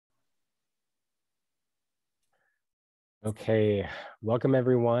Okay, welcome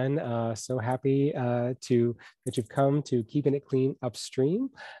everyone. So happy that you've come to Keeping It Clean Upstream,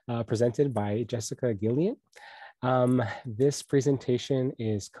 presented by Jessica Gillian. This presentation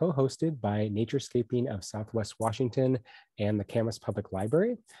is co-hosted by NatureScaping of Southwest Washington and the Camas Public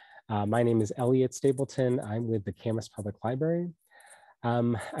Library. My name is Elliot Stapleton. I'm with the Camas Public Library.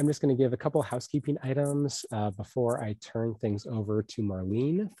 I'm just going to give a couple housekeeping items before I turn things over to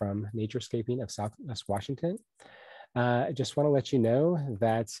Marlene from NatureScaping of Southwest Washington. I just want to let you know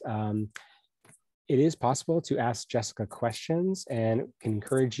that it is possible to ask Jessica questions and can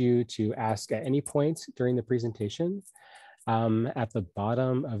encourage you to ask at any point during the presentation. At the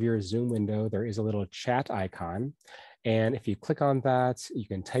bottom of your Zoom window, there is a little chat icon. And if you click on that, you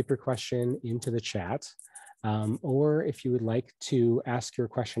can type your question into the chat. Or if you would like to ask your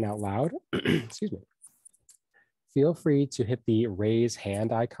question out loud, excuse me, feel free to hit the raise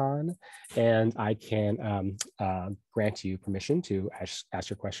hand icon and I can grant you permission to ask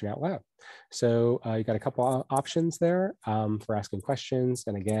your question out loud. So you got a couple options there for asking questions.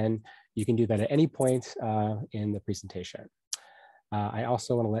 And again, you can do that at any point in the presentation. I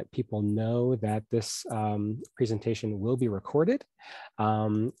also want to let people know that this presentation will be recorded.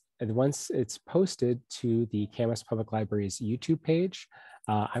 And once it's posted to the Camas Public Library's YouTube page,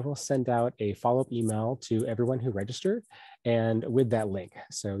 I will send out a follow-up email to everyone who registered and with that link.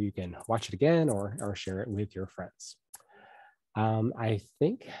 So you can watch it again or share it with your friends. I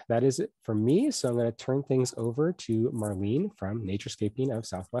think that is it for me. So I'm going to turn things over to Marlene from NatureScaping of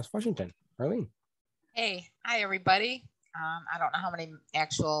Southwest Washington. Marlene. Hey, hi everybody. I don't know how many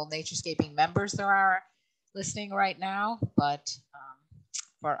actual NatureScaping members there are listening right now, but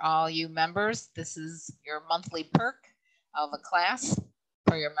for all you members, this is your monthly perk of a class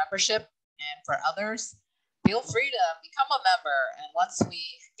for your membership, and for others, feel free to become a member. And once we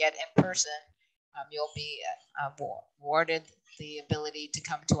get in person, you'll be awarded the ability to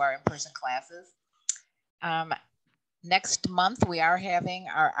come to our in-person classes. Next month, we are having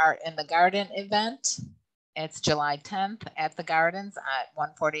our Art in the Garden event. It's July 10th at the Gardens at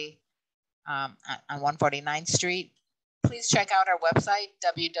 140 on 149th Street. Please check out our website,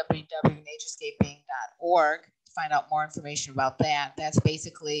 www.naturescaping.org, to find out more information about that. That's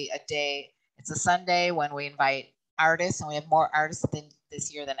basically a day, it's a Sunday when we invite artists, and we have more artists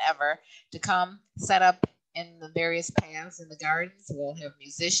this year than ever, to come set up in the various paths in the gardens. We'll have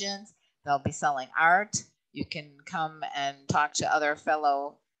musicians, they'll be selling art. You can come and talk to other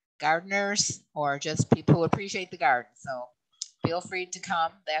fellow gardeners or just people who appreciate the garden. So feel free to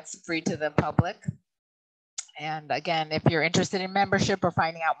come. That's free to the public. And again, if you're interested in membership or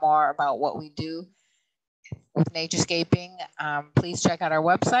finding out more about what we do with NatureScaping, please check out our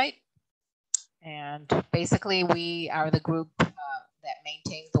website. And basically, we are the group that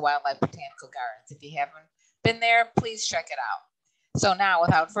maintains the Wildlife Botanical Gardens. If you haven't been there, please check it out. So now,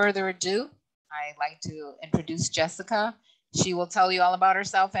 without further ado, I'd like to introduce Jessica. She will tell you all about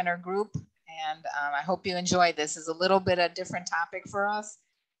herself and her group. And I hope you enjoy this. It's a little bit a different topic for us,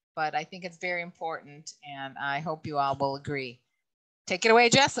 but I think it's very important, and I hope you all will agree. Take it away,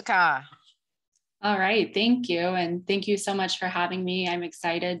 Jessica. All right, thank you. And thank you so much for having me. I'm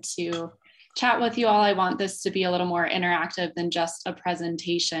excited to chat with you all. I want this to be a little more interactive than just a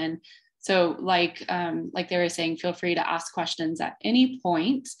presentation. So like they were saying, feel free to ask questions at any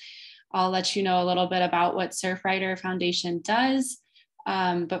point. I'll let you know a little bit about what Surfrider Foundation does.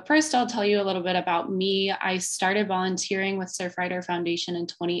 But first, I'll tell you a little bit about me. I started volunteering with Surfrider Foundation in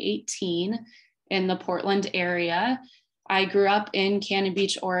 2018 in the Portland area. I grew up in Cannon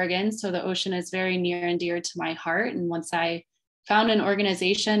Beach, Oregon, so the ocean is very near and dear to my heart. And once I found an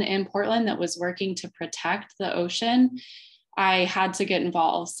organization in Portland that was working to protect the ocean, I had to get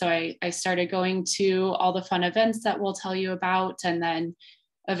involved. So I started going to all the fun events that we'll tell you about, and then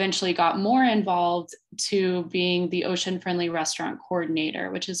eventually got more involved to being the ocean friendly restaurant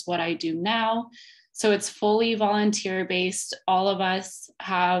coordinator, which is what I do now. So it's fully volunteer based. All of us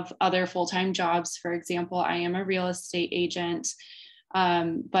have other full-time jobs. For example, I am a real estate agent,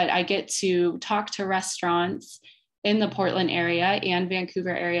 but I get to talk to restaurants in the Portland area and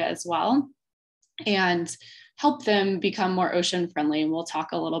Vancouver area as well, and help them become more ocean friendly. And we'll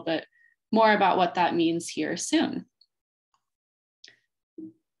talk a little bit more about what that means here soon.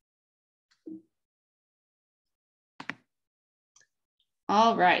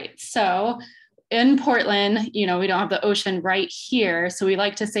 All right, so in Portland, we don't have the ocean right here. So we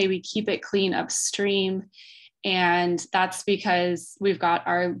like to say we keep it clean upstream. And that's because we've got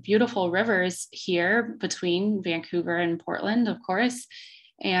our beautiful rivers here between Vancouver and Portland, of course.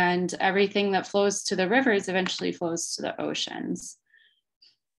 And everything that flows to the rivers eventually flows to the oceans.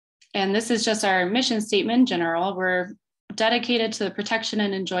 And this is just our mission statement in general. We're dedicated to the protection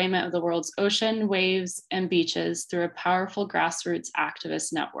and enjoyment of the world's ocean, waves, and beaches through a powerful grassroots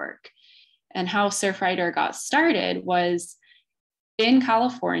activist network. And how Surfrider got started was in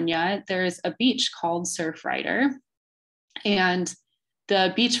California, there's a beach called Surfrider, and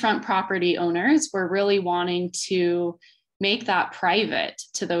the beachfront property owners were really wanting to make that private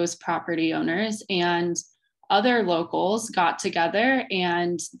to those property owners, and other locals got together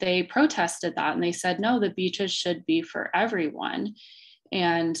and they protested that, and they said, no, the beaches should be for everyone.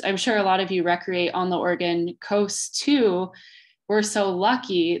 And I'm sure a lot of you recreate on the Oregon coast too. We're so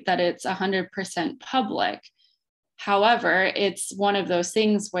lucky that it's 100% public. However, it's one of those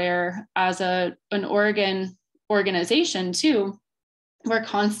things where as an Oregon organization too, we're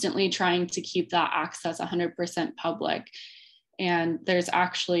constantly trying to keep that access 100% public. And there's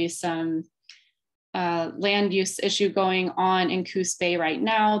actually some land use issue going on in Coos Bay right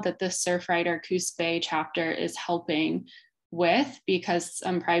now that the Surfrider Coos Bay chapter is helping with, because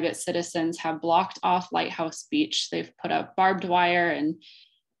some private citizens have blocked off Lighthouse Beach. They've put up barbed wire, and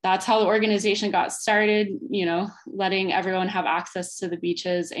that's how the organization got started, you know, letting everyone have access to the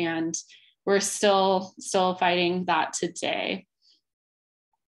beaches. And we're still fighting that today.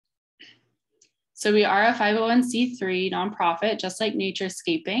 So we are a 501c3 nonprofit, just like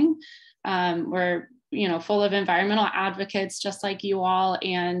NatureScaping. We're, you know, full of environmental advocates, just like you all,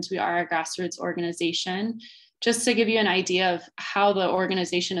 and we are a grassroots organization. Just to give you an idea of how the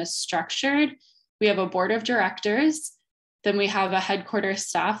organization is structured, we have a board of directors, then we have a headquarters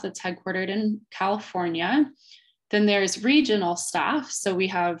staff that's headquartered in California. Then there's regional staff. So we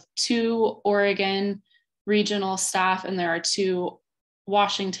have 2 Oregon regional staff, and there are 2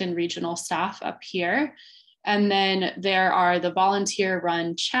 Washington regional staff up here. And then there are the volunteer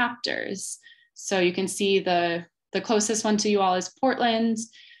run chapters. So you can see the closest one to you all is Portland.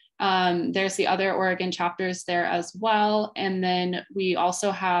 There's the other Oregon chapters there as well. And then we also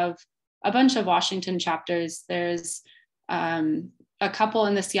have a bunch of Washington chapters. There's a couple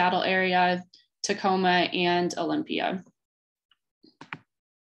in the Seattle area, Tacoma, and Olympia.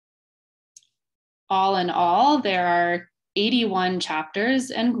 All in all, there are 81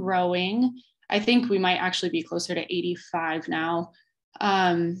 chapters and growing. I think we might actually be closer to 85 now.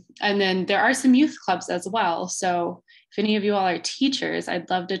 And then there are some youth clubs as well. So if any of you all are teachers, I'd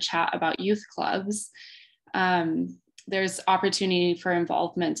love to chat about youth clubs. There's opportunity for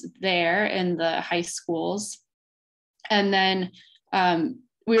involvement there in the high schools. And then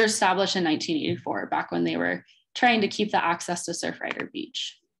we were established in 1984, back when they were trying to keep the access to Surfrider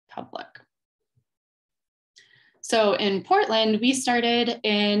Beach public. So in Portland, we started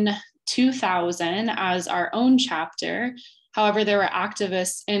in 2000 as our own chapter. However, there were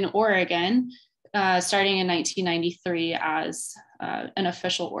activists in Oregon starting in 1993 as an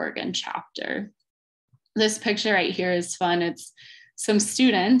official Oregon chapter. This picture right here is fun. It's some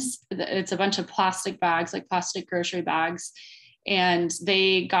students. It's a bunch of plastic bags, like plastic grocery bags. And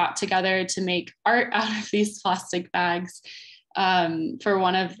they got together to make art out of these plastic bags for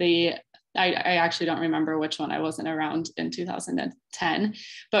one of the, I actually don't remember which one, I wasn't around in 2010,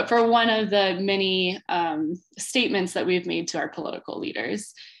 but for one of the many statements that we've made to our political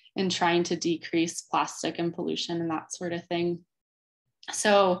leaders in trying to decrease plastic and pollution and that sort of thing.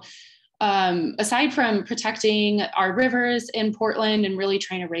 So aside from protecting our rivers in Portland and really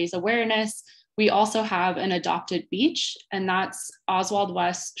trying to raise awareness, we also have an adopted beach, and that's Oswald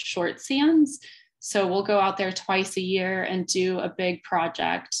West Short Sands. So we'll go out there twice a year and do a big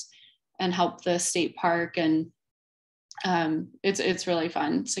project and help the state park. And it's really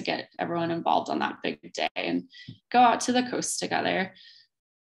fun to get everyone involved on that big day and go out to the coast together.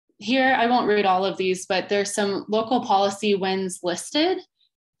 Here, I won't read all of these, but there's some local policy wins listed.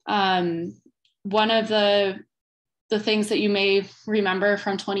 One of the things that you may remember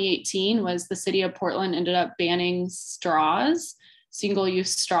from 2018 was the city of Portland ended up banning straws,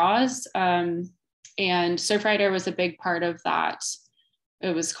 single-use straws. And Surfrider was a big part of that.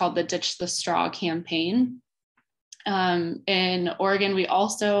 It was called the Ditch the Straw campaign. In Oregon, we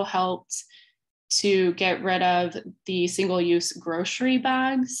also helped to get rid of the single-use grocery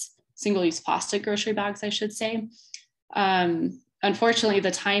bags, single-use plastic grocery bags, I should say. Unfortunately,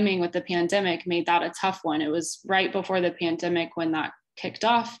 the timing with the pandemic made that a tough one. It was right before the pandemic when that kicked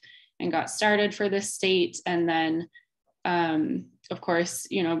off and got started for the state. And then, of course,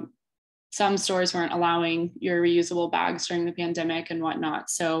 you know, some stores weren't allowing your reusable bags during the pandemic and whatnot.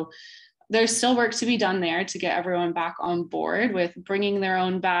 So there's still work to be done there to get everyone back on board with bringing their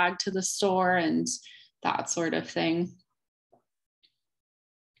own bag to the store and that sort of thing.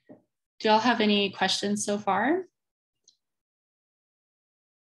 Do y'all have any questions so far?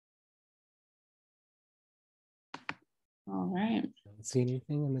 All right. I don't see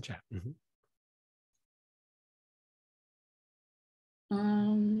anything in the chat.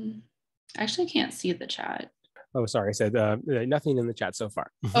 I actually can't see the chat. Oh, sorry. I said nothing in the chat so far.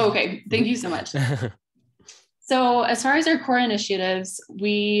 Oh, okay. Thank you so much. So as far as our core initiatives,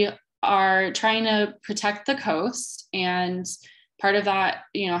 we are trying to protect the coast, and part of that,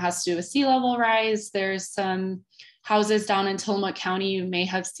 has to do with sea level rise. There's some houses down in Tillamook County. You may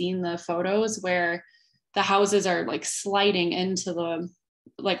have seen the photos where the houses are like sliding into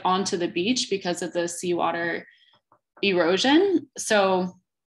onto the beach because of the seawater erosion. So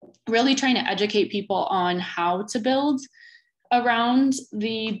really trying to educate people on how to build around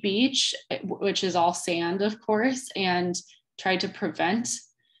the beach, which is all sand, of course, and try to prevent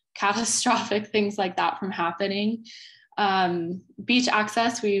catastrophic things like that from happening. Beach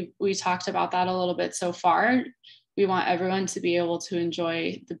access, we talked about that a little bit so far. We want everyone to be able to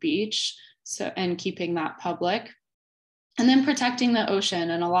enjoy the beach, and keeping that public. And then protecting the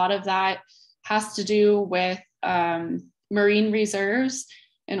ocean. And a lot of that has to do with marine reserves.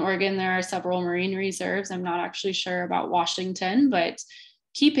 In Oregon, there are several marine reserves. I'm not actually sure about Washington, but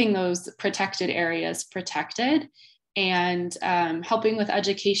keeping those protected areas protected, and helping with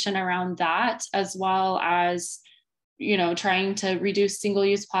education around that, as well as, trying to reduce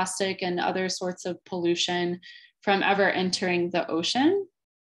single-use plastic and other sorts of pollution from ever entering the ocean,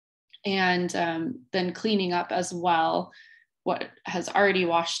 and then cleaning up as well what has already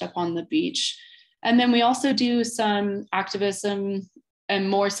washed up on the beach. And then we also do some activism, and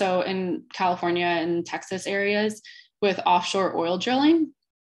more so in California and Texas areas, with offshore oil drilling.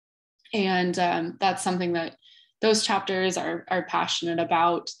 And that's something that those chapters are passionate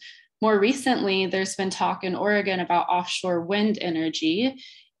about. More recently, there's been talk in Oregon about offshore wind energy.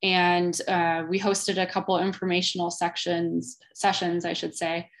 And we hosted a couple informational sessions, I should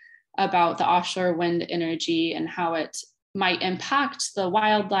say, about the offshore wind energy and how it might impact the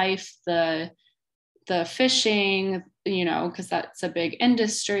wildlife, the fishing, because that's a big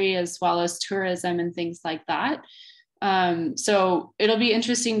industry, as well as tourism and things like that. So it'll be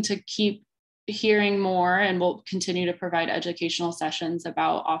interesting to keep hearing more, and we'll continue to provide educational sessions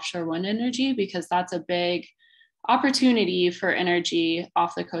about offshore wind energy, because that's a big opportunity for energy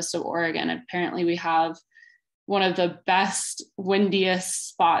off the coast of Oregon. Apparently we have one of the best, windiest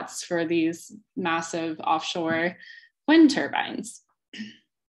spots for these massive offshore wind turbines.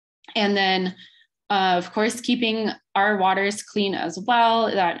 And then of course, keeping our waters clean as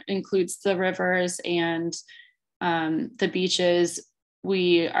well. That includes the rivers and the beaches.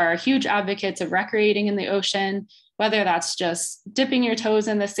 We are huge advocates of recreating in the ocean, whether that's just dipping your toes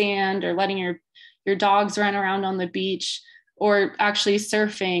in the sand or letting your dogs run around on the beach, or actually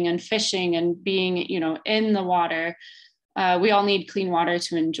surfing and fishing and being, in the water. We all need clean water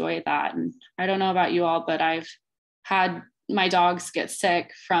to enjoy that. And I don't know about you all, but I've had my dogs get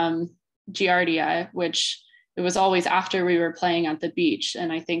sick from Giardia, which it was always after we were playing at the beach.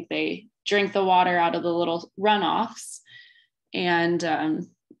 And I think they drink the water out of the little runoffs, and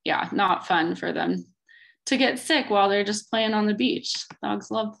not fun for them to get sick while they're just playing on the beach.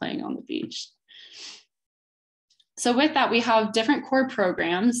 Dogs love playing on the beach. So with that, we have different core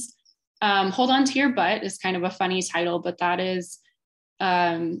programs. Hold On to Your Butt is kind of a funny title, but that is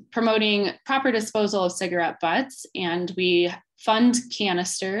promoting proper disposal of cigarette butts. And we fund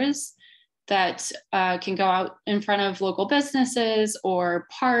canisters that can go out in front of local businesses or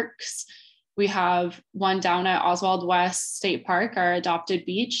parks. We have one down at Oswald West State Park, our adopted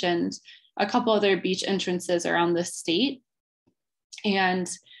beach, and a couple other beach entrances around the state. And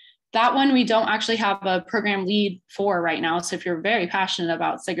that one we don't actually have a program lead for right now. So if you're very passionate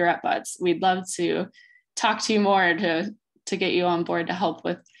about cigarette butts, we'd love to talk to you more to get you on board to help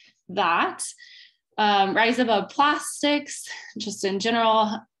with that. Rise Above Plastics, just in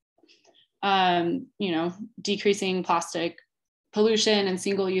general, decreasing plastic pollution and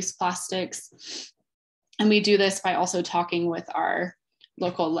single-use plastics. And we do this by also talking with our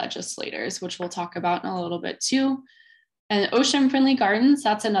local legislators, which we'll talk about in a little bit too. And Ocean Friendly Gardens,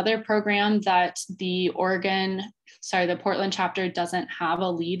 that's another program that the Portland chapter doesn't have a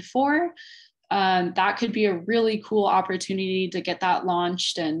lead for. That could be a really cool opportunity to get that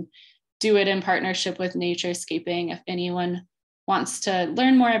launched and do it in partnership with NatureScaping. If anyone wants to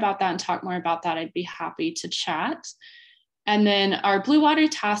learn more about that and talk more about that, I'd be happy to chat. And then our Blue Water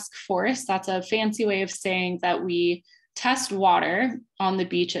Task Force, that's a fancy way of saying that we test water on the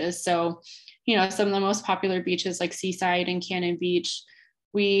beaches. So, some of the most popular beaches like Seaside and Cannon Beach,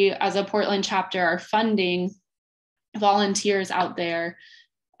 we as a Portland chapter are funding volunteers out there.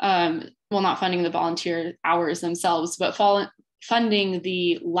 Not funding the volunteer hours themselves, but funding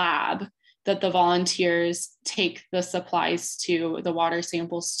the lab that the volunteers take the supplies to, the water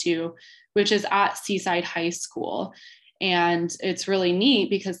samples to, which is at Seaside High School. And it's really neat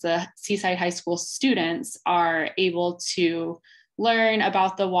because the Seaside High School students are able to learn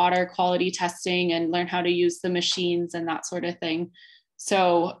about the water quality testing and learn how to use the machines and that sort of thing.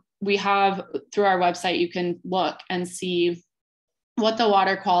 So we have, through our website, you can look and see what the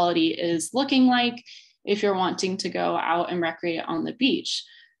water quality is looking like if you're wanting to go out and recreate on the beach.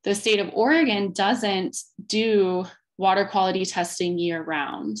 The state of Oregon doesn't do water quality testing year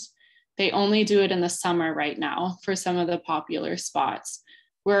round. They only do it in the summer right now for some of the popular spots.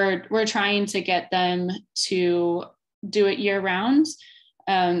 We're trying to get them to do it year round,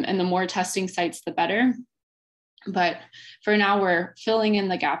 and the more testing sites, the better. But for now, we're filling in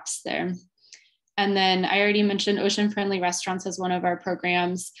the gaps there. And then I already mentioned Ocean Friendly Restaurants as one of our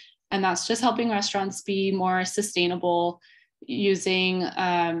programs, and that's just helping restaurants be more sustainable using,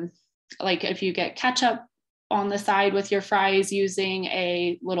 like if you get ketchup on the side with your fries, using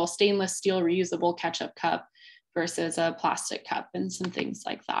a little stainless steel reusable ketchup cup versus a plastic cup and some things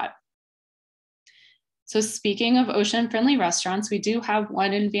like that. So speaking of ocean friendly restaurants, we do have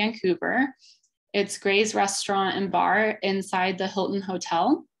one in Vancouver. It's Gray's Restaurant and Bar inside the Hilton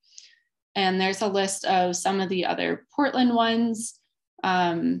Hotel. And there's a list of some of the other Portland ones.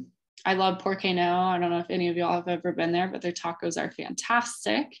 I love Porque No. I don't know if any of y'all have ever been there, but their tacos are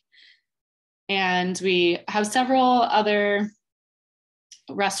fantastic. And we have several other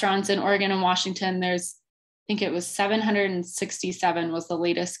restaurants in Oregon and Washington. There's, I think it was 767 was the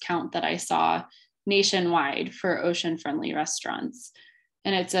latest count that I saw nationwide for ocean friendly restaurants.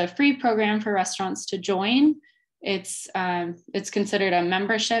 And it's a free program for restaurants to join. It's considered a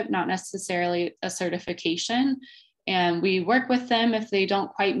membership, not necessarily a certification. And we work with them if they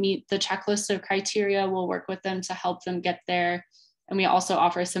don't quite meet the checklist of criteria. We'll work with them to help them get there. And we also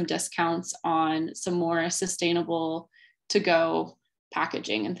offer some discounts on some more sustainable to-go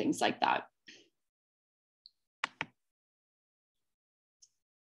packaging and things like that.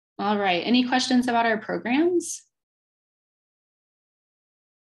 All right, any questions about our programs?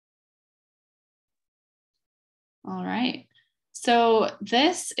 All right, so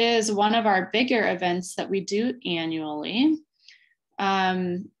this is one of our bigger events that we do annually.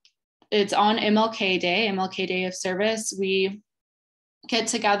 It's on MLK Day of Service. We get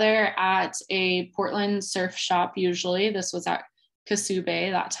together at a Portland surf shop usually. This was at Casoo Bay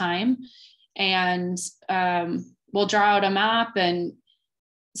that time. And we'll draw out a map, and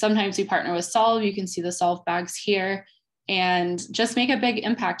sometimes we partner with Solve. You can see the Solve bags here, and just make a big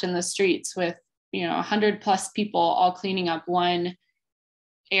impact in the streets with 100+ people all cleaning up one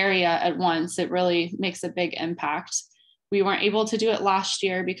area at once. It really makes a big impact. We weren't able to do it last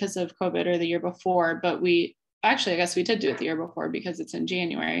year because of COVID, or the year before, but I guess we did do it the year before because it's in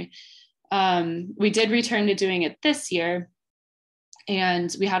January. We did return to doing it this year,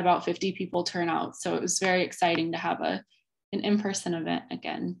 and we had about 50 people turn out. So it was very exciting to have an in-person event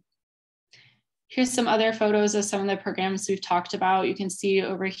again. Here's some other photos of some of the programs we've talked about. You can see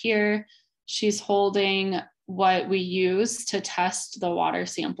over here, she's holding what we use to test the water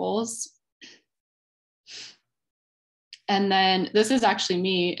samples. And then this is actually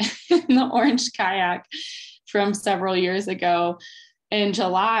me in the orange kayak from several years ago. In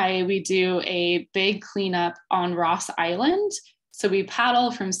July, we do a big cleanup on Ross Island. So we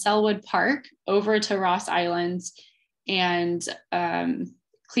paddle from Selwood Park over to Ross Island and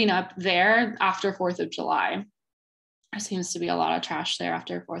clean up there after 4th of July. There seems to be a lot of trash there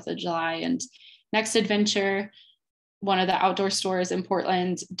after 4th of July. And Next Adventure, one of the outdoor stores in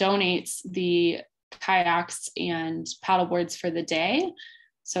Portland, donates the kayaks and paddleboards for the day.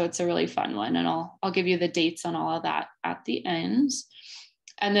 So it's a really fun one. And I'll give you the dates on all of that at the end.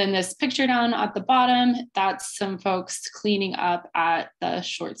 And then this picture down at the bottom, that's some folks cleaning up at the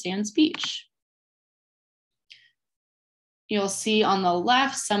Short Sands Beach. You'll see on the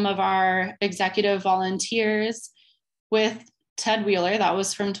left some of our executive volunteers with Ted Wheeler. That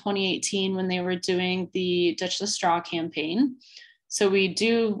was from 2018 when they were doing the Ditch the Straw campaign. So we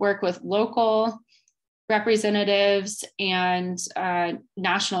do work with local representatives and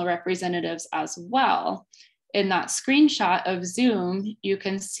national representatives as well. In that screenshot of Zoom, you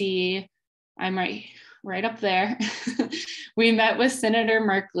can see I'm right up there. We met with Senator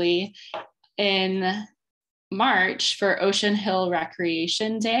Merkley in March for Ocean Hill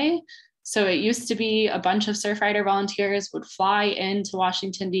Recreation Day. So it used to be a bunch of Surfrider volunteers would fly into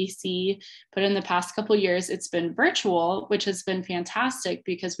Washington, D.C., but in the past couple of years, it's been virtual, which has been fantastic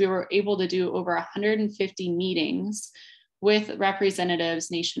because we were able to do over 150 meetings with representatives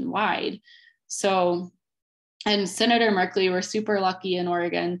nationwide. So, and Senator Merkley, we're super lucky in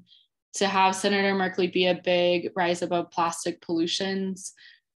Oregon. to have Senator Merkley be a big Rise Above Plastic Pollutions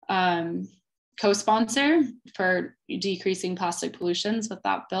co-sponsor for decreasing plastic pollutions with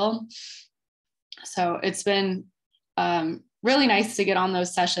that bill. So it's been really nice to get on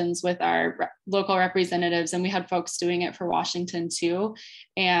those sessions with our local representatives, and we had folks doing it for Washington too.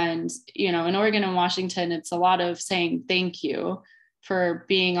 And, you know, in Oregon and Washington, it's a lot of saying thank you for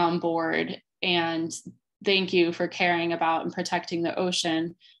being on board and thank you for caring about and protecting the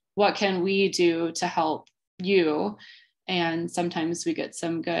ocean. What can we do to help you? And sometimes we get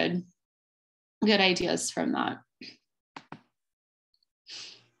some good ideas from that.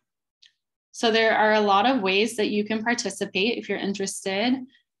 So there are a lot of ways that you can participate if you're interested.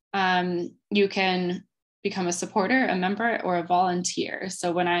 You can become a supporter, a member, or a volunteer.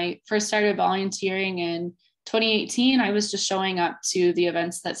 So when I first started volunteering in 2018, I was just showing up to the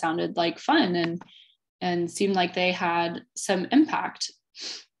events that sounded like fun and seemed like they had some impact.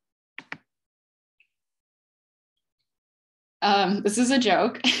 This is a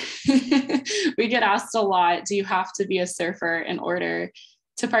joke. We get asked a lot, do you have to be a surfer in order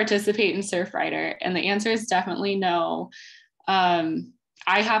to participate in Surfrider? And the answer is definitely no. I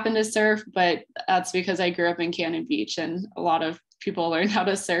happen to surf, but that's because I grew up in Cannon Beach, and a lot of people learn how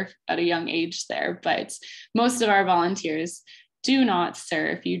to surf at a young age there. But most of our volunteers do not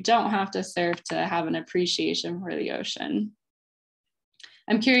surf. You don't have to surf to have an appreciation for the ocean.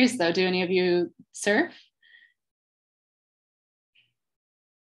 I'm curious though, do any of you surf?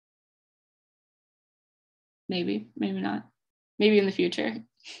 Maybe, maybe not. Maybe in the future.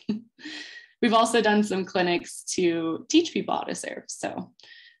 We've also done some clinics to teach people how to surf. So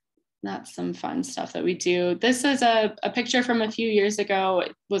that's some fun stuff that we do. This is a picture from a few years ago.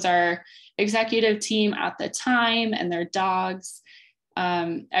 It was our executive team at the time and their dogs.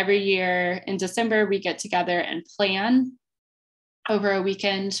 Every year in December, we get together and plan over a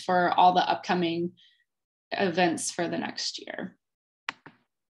weekend for all the upcoming events for the next year.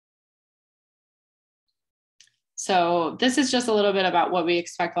 So this is just a little bit about what we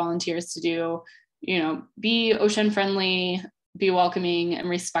expect volunteers to do. You know, be ocean friendly, be welcoming and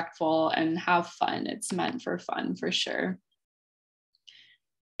respectful, and have fun. It's meant for fun for sure.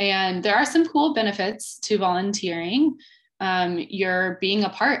 And there are some cool benefits to volunteering. You're being a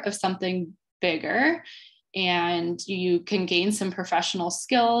part of something bigger, and you can gain some professional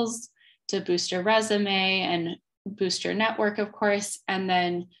skills to boost your resume and boost your network, of course. And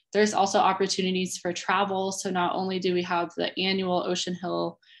then there's also opportunities for travel. So not only do we have the annual Ocean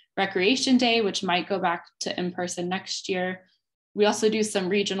Hill Recreation Day, which might go back to in-person next year, we also do some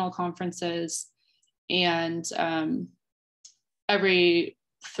regional conferences. And every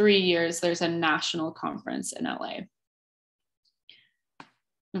 3 years, there's a national conference in LA.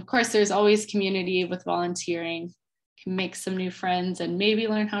 Of course, there's always community with volunteering. You can make some new friends and maybe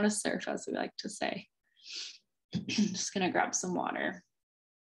learn how to surf, as we like to say. Just gonna grab some water.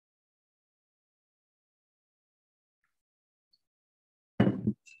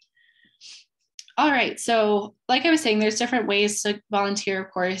 All right, so like I was saying, there's different ways to volunteer, of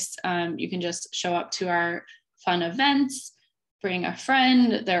course. You can just show up to our fun events, bring a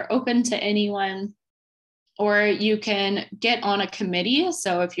friend, they're open to anyone, or you can get on a committee.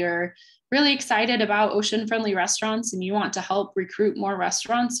 So if you're really excited about ocean-friendly restaurants and you want to help recruit more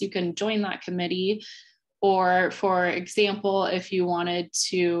restaurants, you can join that committee. Or for example, if you wanted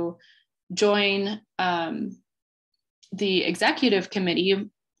to join the executive committee,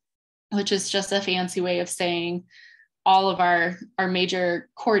 which is just a fancy way of saying all of our major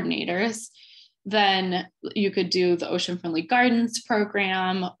coordinators, then you could do the Ocean Friendly Gardens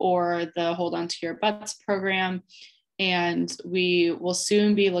program or the Hold On To Your Butts program. And we will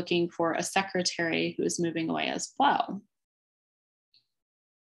soon be looking for a secretary who is moving away as well.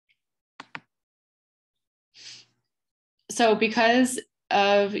 So because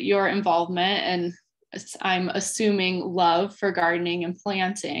of your involvement and I'm assuming love for gardening and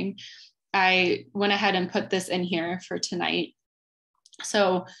planting, I went ahead and put this in here for tonight.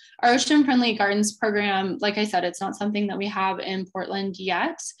 So our Ocean Friendly Gardens program, like I said, it's not something that we have in Portland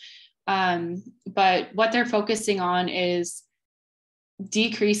yet, but what they're focusing on is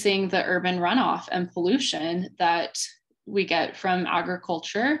decreasing the urban runoff and pollution that we get from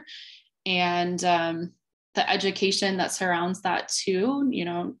agriculture, and the education that surrounds that too, you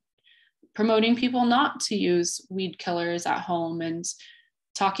know, promoting people not to use weed killers at home and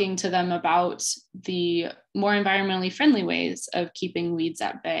talking to them about the more environmentally friendly ways of keeping weeds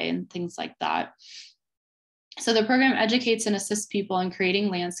at bay and things like that. So the program educates and assists people in creating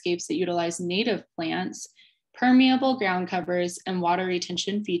landscapes that utilize native plants, permeable ground covers, and water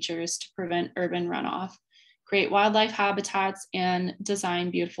retention features to prevent urban runoff, create wildlife habitats, and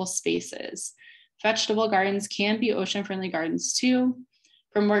design beautiful spaces. Vegetable gardens can be ocean-friendly gardens too.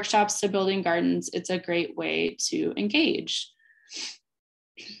 From workshops to building gardens, it's a great way to engage.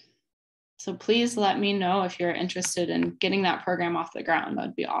 So please let me know if you're interested in getting that program off the ground.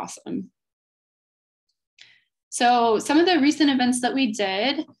 That'd be awesome. So some of the recent events that we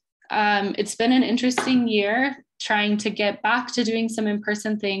did, it's been an interesting year trying to get back to doing some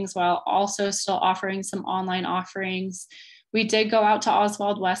in-person things while also still offering some online offerings. We did go out to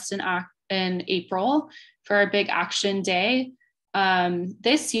Oswald West in April for our big action day.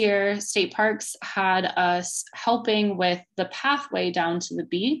 This year, State Parks had us helping with the pathway down to the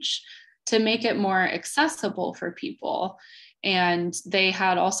beach to make it more accessible for people. And they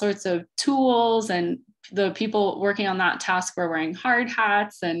had all sorts of tools, and the people working on that task were wearing hard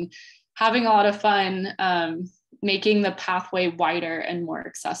hats and having a lot of fun making the pathway wider and more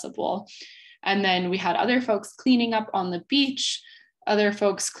accessible. And then we had other folks cleaning up on the beach, other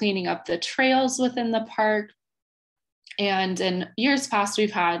folks cleaning up the trails within the park. And in years past,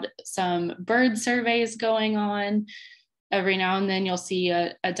 we've had some bird surveys going on. Every now and then you'll see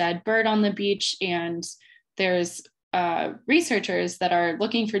a dead bird on the beach, and there's researchers that are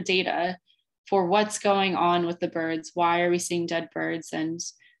looking for data for what's going on with the birds. Why are we seeing dead birds? And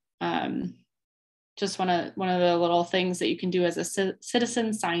just one of the little things that you can do as a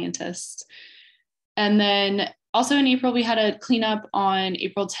citizen scientist. And then also in April, we had a cleanup on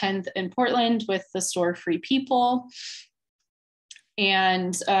April 10th in Portland with the store Free People.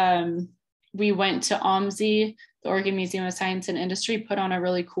 And we went to OMSI, the Oregon Museum of Science and Industry, put on a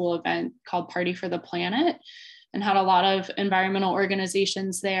really cool event called Party for the Planet, and had a lot of environmental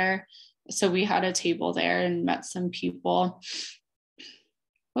organizations there. So we had a table there and met some people.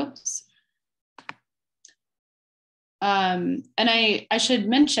 Whoops. And I should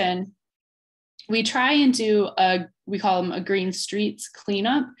mention, we try and do we call them a Green Streets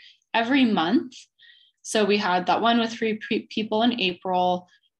cleanup every month. So we had that one with Free People in April,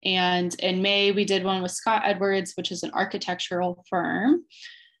 and in May we did one with Scott Edwards, which is an architectural firm.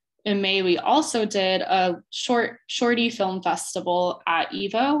 In May, we also did a shorty film festival at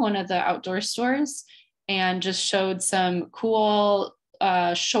Evo, one of the outdoor stores, and just showed some cool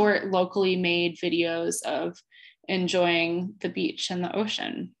short locally made videos of enjoying the beach and the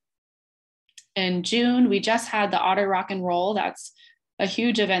ocean. In June, we just had the Otter Rock and Roll. That's a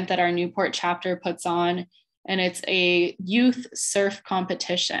huge event that our Newport chapter puts on, and it's a youth surf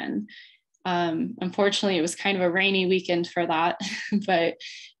competition. Unfortunately, it was kind of a rainy weekend for that, but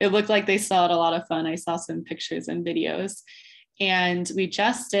it looked like they still had a lot of fun. I saw some pictures and videos, and we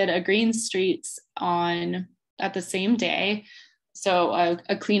just did a Green Streets at the same day. So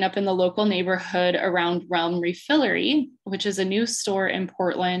a cleanup in the local neighborhood around Realm Refillery, which is a new store in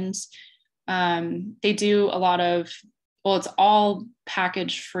Portland. They do a lot of, well, it's all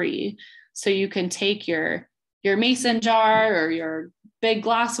package free. So you can take your mason jar or your big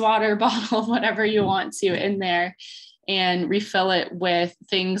glass water bottle, whatever you want to, in there, and refill it with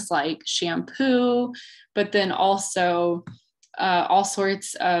things like shampoo, but then also all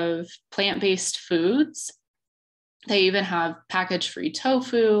sorts of plant-based foods. They even have package-free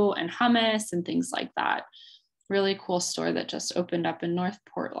tofu and hummus and things like that. Really cool store that just opened up in North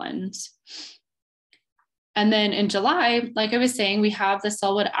Portland. And then in July, like I was saying, we have the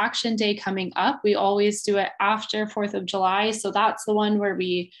Sellwood Action Day coming up. We always do it after 4th of July. So that's the one where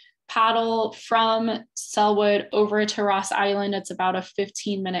we paddle from Sellwood over to Ross Island. It's about a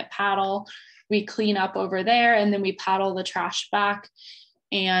 15-minute paddle. We clean up over there, and then we paddle the trash back,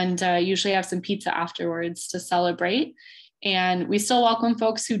 and usually have some pizza afterwards to celebrate. And we still welcome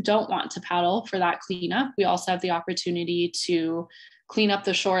folks who don't want to paddle for that cleanup. We also have the opportunity to clean up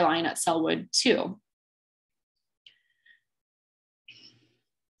the shoreline at Sellwood too.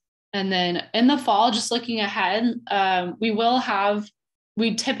 And then in the fall, just looking ahead,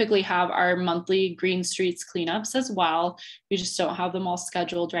 we typically have our monthly Green Streets cleanups as well. We just don't have them all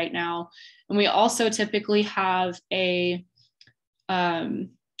scheduled right now. And we also typically have a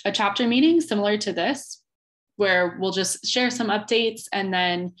chapter meeting similar to this, where we'll just share some updates and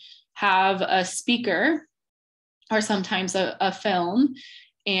then have a speaker or sometimes a film.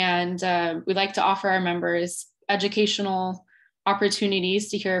 And we like to offer our members educational opportunities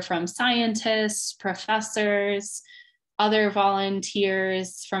to hear from scientists, professors, other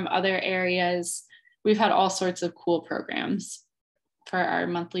volunteers from other areas. We've had all sorts of cool programs for our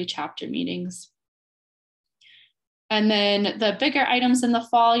monthly chapter meetings. And then the bigger items in the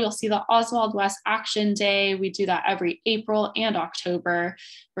fall, you'll see the Oswald West Action Day. We do that every April and October.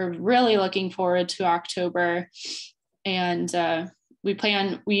 We're really looking forward to October. And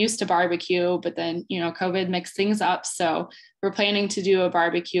we used to barbecue, but then, COVID mixed things up. So we're planning to do a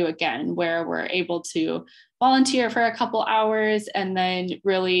barbecue again, where we're able to volunteer for a couple hours and then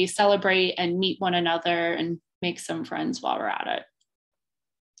really celebrate and meet one another and make some friends while we're at it.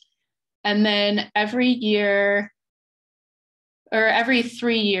 And then every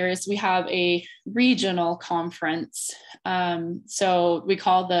 3 years, we have a regional conference. So we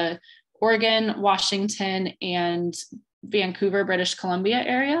call the Oregon, Washington, and Vancouver, British Columbia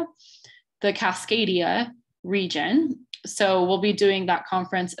area the Cascadia region. So we'll be doing that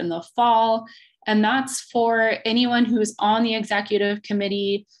conference in the fall. And that's for anyone who's on the executive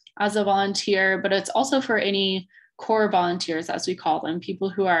committee as a volunteer, but it's also for any core volunteers, as we call them, people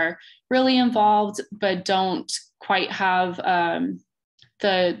who are really involved, but don't quite have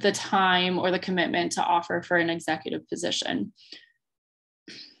the time or the commitment to offer for an executive position.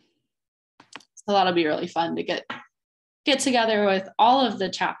 So that'll be really fun to get together with all of the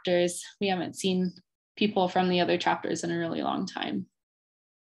chapters. We haven't seen people from the other chapters in a really long time.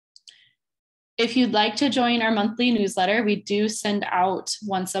 If you'd like to join our monthly newsletter, we do send out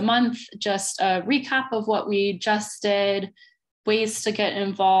once a month just a recap of what we just did, ways to get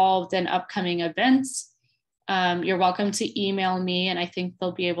involved, and upcoming events. You're welcome to email me, and I think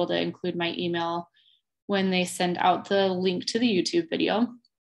they'll be able to include my email when they send out the link to the YouTube video.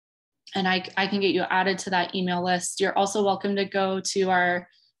 And I can get you added to that email list. You're also welcome to go to our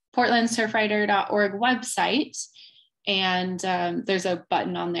portlandsurfrider.org website, and there's a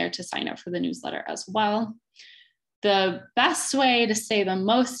button on there to sign up for the newsletter as well. The best way to stay the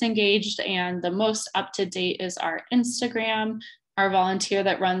most engaged and the most up to date is our Instagram. Our volunteer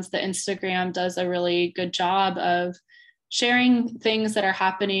that runs the Instagram does a really good job of sharing things that are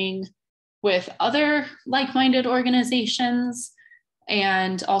happening with other like-minded organizations,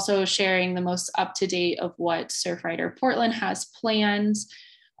 and also sharing the most up-to-date of what Surfrider Portland has planned.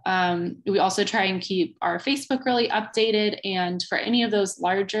 We also try and keep our Facebook really updated, and for any of those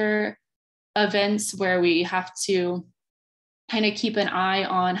larger events where we have to kind of keep an eye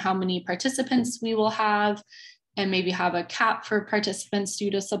on how many participants we will have, and maybe have a cap for participants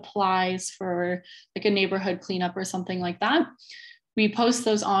due to supplies for like a neighborhood cleanup or something like that, we post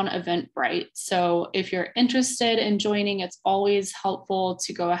those on Eventbrite. So if you're interested in joining, it's always helpful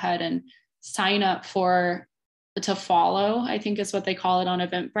to go ahead and sign up to follow, I think is what they call it on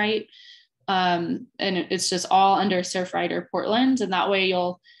Eventbrite. And it's just all under Surfrider Portland. And that way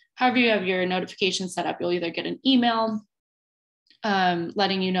however you have your notifications set up, you'll either get an email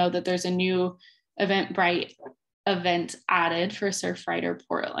letting you know that there's a new Eventbrite event added for Surfrider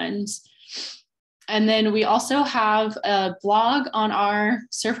Portland. And then we also have a blog on our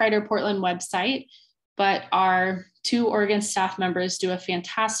Surfrider Portland website, but our 2 Oregon staff members do a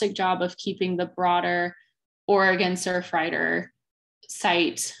fantastic job of keeping the broader Oregon Surfrider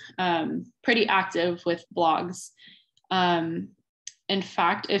site pretty active with blogs. In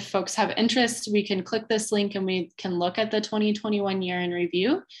fact, if folks have interest, we can click this link and we can look at the 2021 year in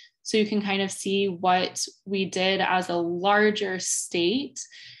review. So you can kind of see what we did as a larger state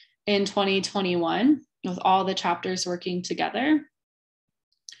in 2021 with all the chapters working together.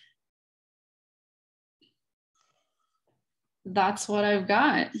 That's what I've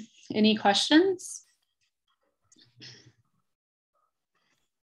got. Any questions?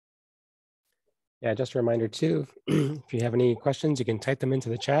 Yeah, just a reminder too, if you have any questions, you can type them into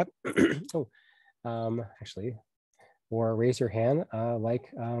the chat. Actually, or raise your hand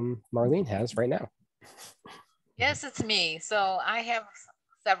like Marlene has right now. Yes, it's me. So I have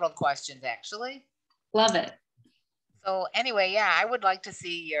several questions actually. Love it. So anyway, yeah, I would like to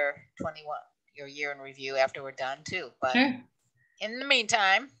see your year in review after we're done too. But sure. In the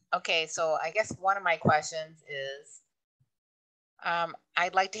meantime, okay, so I guess one of my questions is,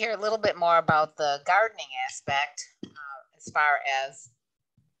 I'd like to hear a little bit more about the gardening aspect, as far as,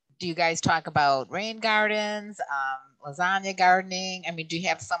 do you guys talk about rain gardens, lasagna gardening? I mean, do you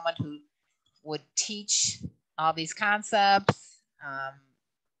have someone who would teach all these concepts?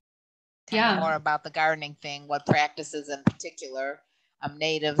 Tell me more about the gardening thing, what practices in particular.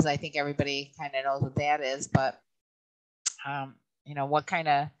 Natives, I think everybody kind of knows what that is, but you know, what kind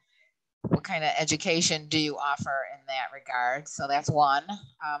of education do you offer in that regard? So that's one.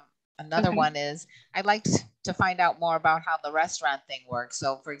 Another one is, I'd like to find out more about how the restaurant thing works.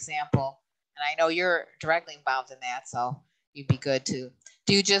 So for example, and I know you're directly involved in that, so you'd be good to,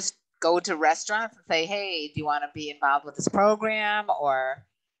 do you just go to restaurants and say, hey, do you want to be involved with this program? Or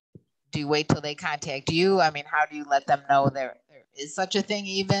do you wait till they contact you? I mean, how do you let them know there is such a thing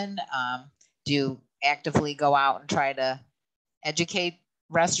even? Do you actively go out and try to educate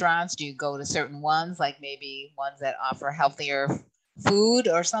restaurants? Do you go to certain ones, like maybe ones that offer healthier food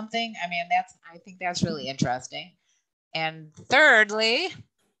or something. I mean, I think that's really interesting. And thirdly,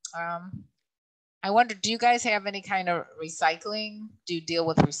 I wonder, do you guys have any kind of recycling? Do you deal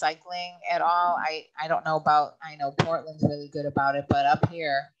with recycling at all? I don't know about, I know Portland's really good about it, but up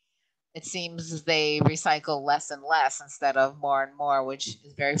here, it seems they recycle less and less instead of more and more, which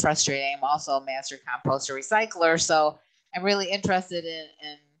is very frustrating. I'm also a master composter recycler, so I'm really interested in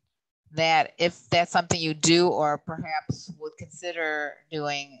that, if that's something you do or perhaps would consider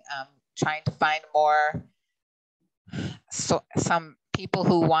doing, trying to find more, so some people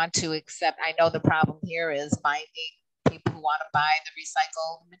who want to accept. I know the problem here is finding people who want to buy the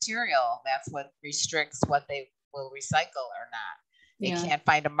recycled material. That's what restricts what they will recycle or not. They can't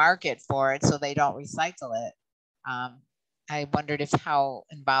find a market for it, so they don't recycle it. I wondered how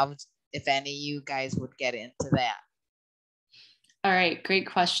involved, if any, you guys would get into that. All right, great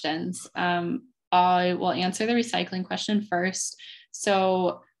questions. I will answer the recycling question first.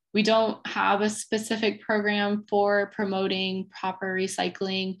 So we don't have a specific program for promoting proper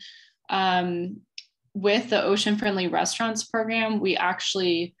recycling. With the Ocean Friendly Restaurants program, we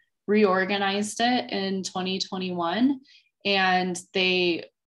actually reorganized it in 2021, and they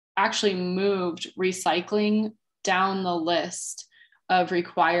actually moved recycling down the list of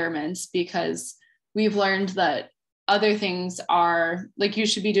requirements, because we've learned that other things are, like, you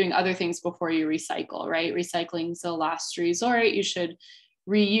should be doing other things before you recycle, right? Recycling is the last resort. You should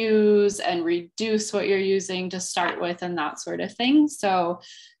reuse and reduce what you're using to start with and that sort of thing. So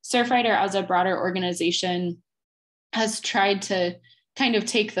Surfrider as a broader organization has tried to kind of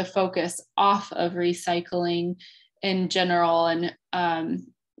take the focus off of recycling in general, and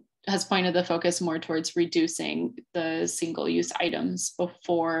has pointed the focus more towards reducing the single-use items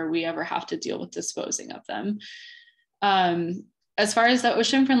before we ever have to deal with disposing of them. As far as the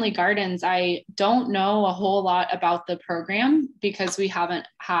Ocean Friendly Gardens, I don't know a whole lot about the program because we haven't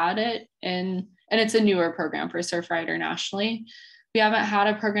had it and it's a newer program for Surfrider nationally. We haven't had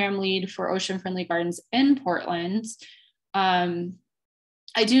a program lead for Ocean Friendly Gardens in Portland.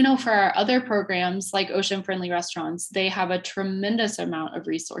 I do know for our other programs like Ocean Friendly Restaurants, they have a tremendous amount of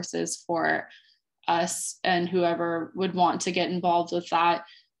resources for us and whoever would want to get involved with that.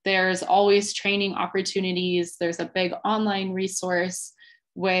 There's always training opportunities. There's a big online resource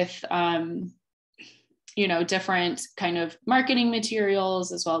with, different kind of marketing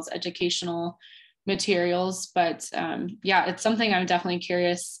materials as well as educational materials. But it's something I'm definitely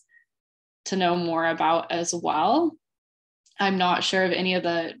curious to know more about as well. I'm not sure of any of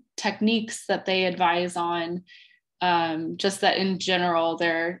the techniques that they advise on, just that in general,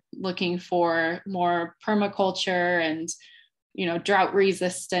 they're looking for more permaculture and drought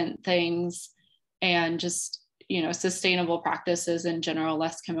resistant things, and just, sustainable practices in general,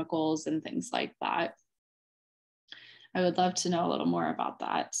 less chemicals and things like that. I would love to know a little more about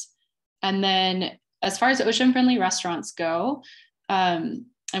that. And then as far as Ocean Friendly Restaurants go,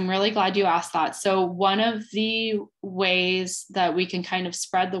 I'm really glad you asked that. So one of the ways that we can kind of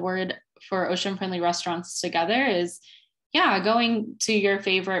spread the word for Ocean Friendly Restaurants together is, going to your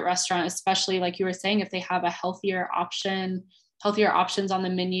favorite restaurant, especially like you were saying, if they have a healthier options on the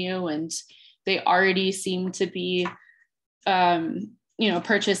menu and they already seem to be,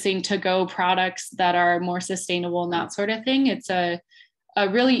 purchasing to-go products that are more sustainable and that sort of thing. It's a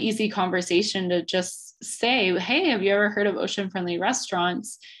really easy conversation to just say, hey, have you ever heard of Ocean Friendly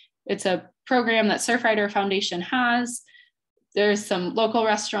Restaurants? It's a program that Surfrider Foundation has. There's some local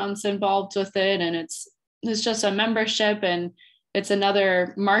restaurants involved with it, and it's just a membership, and it's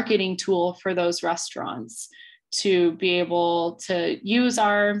another marketing tool for those restaurants to be able to use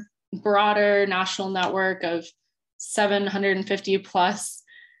our broader national network of 750 plus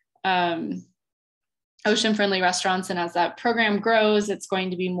Ocean Friendly Restaurants. And as that program grows, it's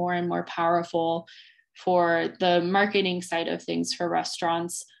going to be more and more powerful for the marketing side of things for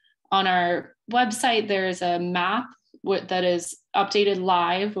restaurants. On our website, there's a map that is updated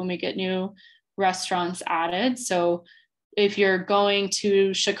live when we get new restaurants added. So if you're going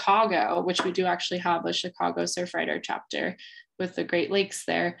to Chicago, which we do actually have a Chicago Surfrider chapter with the Great Lakes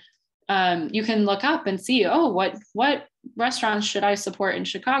there, you can look up and see, what restaurants should I support in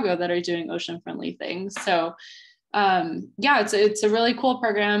Chicago that are doing ocean friendly things. So it's a really cool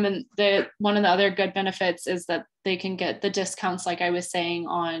program. And one of the other good benefits is that they can get the discounts, like I was saying,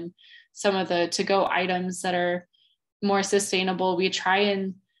 on some of the to-go items that are more sustainable. We try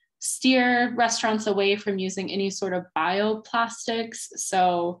and steer restaurants away from using any sort of bioplastics.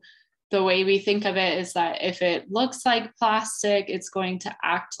 So the way we think of it is that if it looks like plastic, it's going to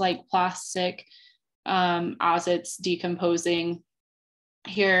act like plastic as it's decomposing.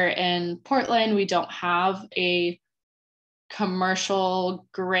 Here in Portland, we don't have a commercial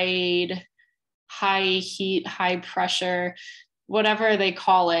grade, high heat, high pressure, whatever they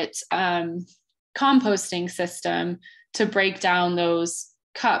call it, composting system to break down those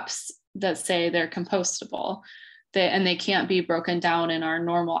cups that say they're compostable. And they can't be broken down in our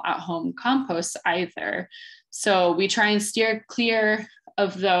normal at-home compost either. So we try and steer clear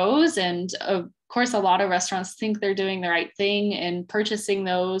of those. And of course, a lot of restaurants think they're doing the right thing in purchasing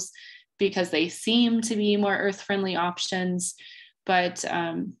those because they seem to be more earth-friendly options, but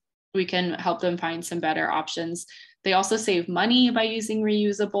we can help them find some better options. They also save money by using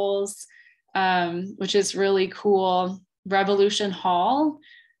reusables, which is really cool. Revolution Hall,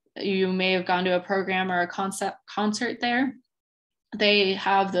 you may have gone to a program or a concert there. They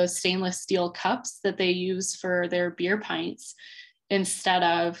have those stainless steel cups that they use for their beer pints instead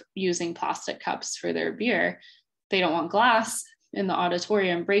of using plastic cups for their beer. They don't want glass in the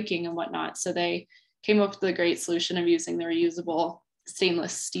auditorium breaking and whatnot. So they came up with a great solution of using the reusable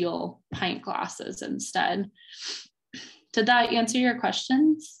stainless steel pint glasses instead. Did that answer your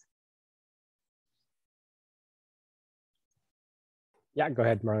questions? Yeah, go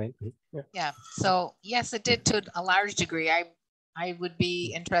ahead, Marlene. Yeah. So yes, it did to a large degree. I would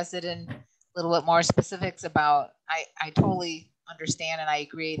be interested in a little bit more specifics about, I totally understand and I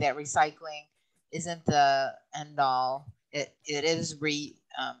agree that recycling isn't the end all. It is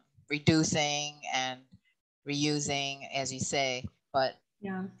reducing and reusing, as you say, but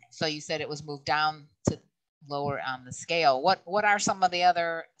yeah. So you said it was moved down to lower on the scale. What are some of the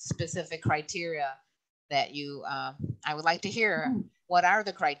other specific criteria that you, I would like to hear. What are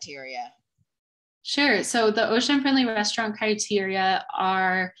the criteria? Sure. So the ocean-friendly restaurant criteria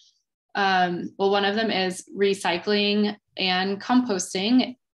are, well, one of them is recycling and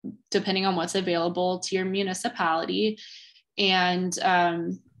composting, depending on what's available to your municipality, and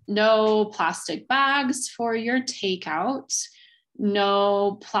no plastic bags for your takeout,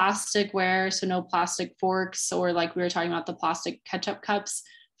 no plasticware, so no plastic forks, or like we were talking about the plastic ketchup cups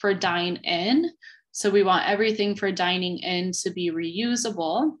for dine-in. So we want everything for dining in to be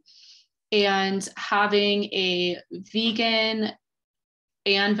reusable, and having a vegan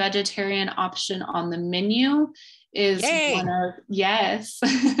and vegetarian option on the menu is Yay. one of, yes,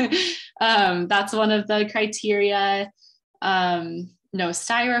 that's one of the criteria. No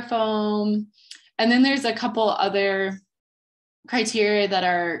styrofoam. And then there's a couple other criteria that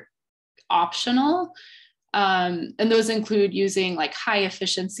are optional. And those include using like high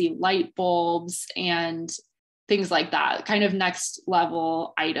efficiency light bulbs and things like that, kind of next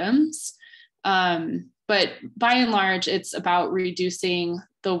level items. But by and large, it's about reducing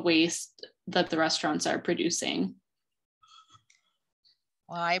the waste that the restaurants are producing.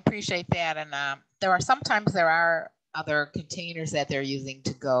 Well, I appreciate that. And there are other containers that they're using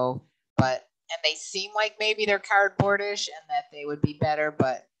to go, and they seem like maybe they're cardboardish and that they would be better,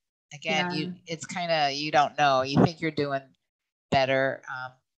 but again, it's kind of, you don't know. You think you're doing better.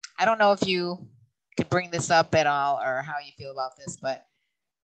 I don't know if you could bring this up at all or how you feel about this, but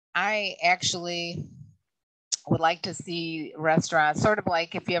I actually would like to see restaurants, sort of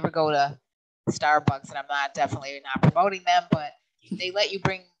like if you ever go to Starbucks, and I'm definitely not promoting them, but they let you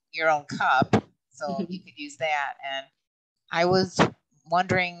bring your own cup, so you could use that. And I was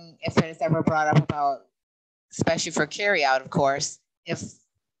wondering if it's ever brought up about, especially for carry out, of course, if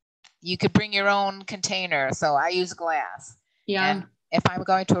you could bring your own container. So I use glass. Yeah. And if I'm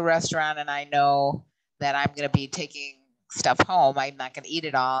going to a restaurant and I know that I'm going to be taking stuff home, I'm not going to eat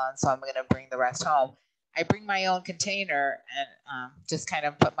it all, and so I'm going to bring the rest home. I bring my own container and just kind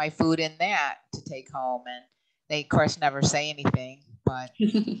of put my food in that to take home. And they, of course, never say anything. But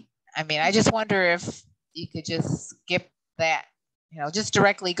I mean, I just wonder if you could just skip that, just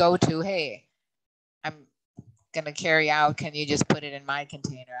directly go to, hey, I'm going to carry out. Can you just put it in my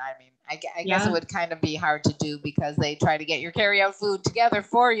container? I mean, I guess it would kind of be hard to do because they try to get your carry out food together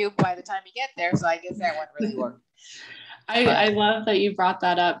for you by the time you get there. So I guess that wouldn't really work. I love that you brought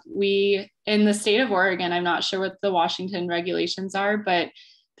that up. We, in the state of Oregon, I'm not sure what the Washington regulations are, but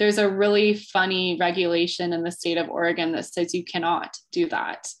there's a really funny regulation in the state of Oregon that says you cannot do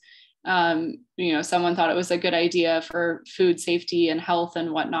that. Someone thought it was a good idea for food safety and health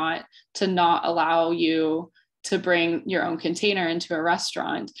and whatnot to not allow you to bring your own container into a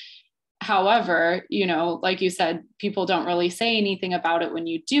restaurant. However, like you said, people don't really say anything about it when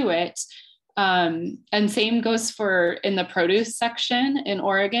you do it. And same goes for in the produce section in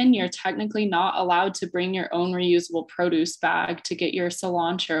Oregon, you're technically not allowed to bring your own reusable produce bag to get your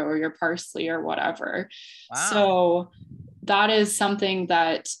cilantro or your parsley or whatever. Wow. So that is something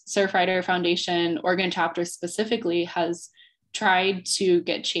that Surfrider Foundation Oregon Chapter specifically has tried to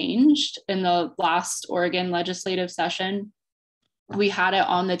get changed in the last Oregon legislative session. we had it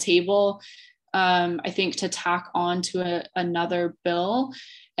on the table, I think, to tack on to another bill,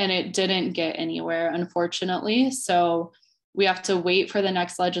 and it didn't get anywhere, unfortunately. So we have to wait for the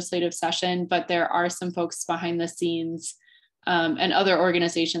next legislative session, but there are some folks behind the scenes and other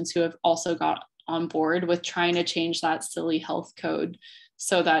organizations who have also got on board with trying to change that silly health code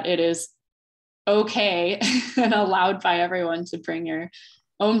so that it is okay and allowed by everyone to bring your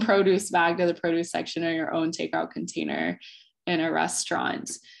own produce bag to the produce section or your own takeout container in a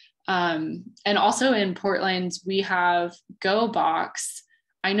restaurant. And also in Portland, we have GoBox.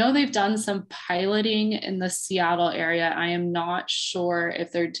 I know they've done some piloting in the Seattle area. I am not sure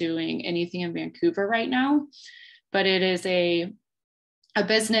if they're doing anything in Vancouver right now, but it is a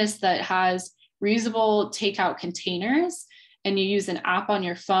business that has reusable takeout containers, and you use an app on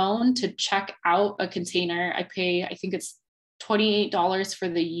your phone to check out a container. I think it's $28 for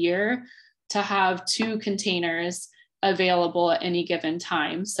the year to have 2 containers available at any given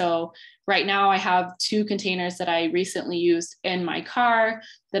time. So right now I have 2 containers that I recently used in my car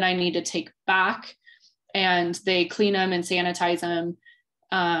that I need to take back, and they clean them and sanitize them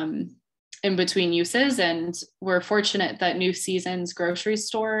in between uses. And we're fortunate that New Seasons grocery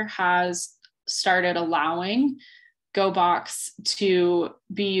store has started allowing GoBox to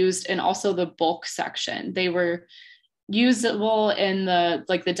be used in also the bulk section. They were usable in the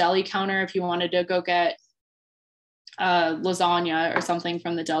deli counter if you wanted to go get lasagna or something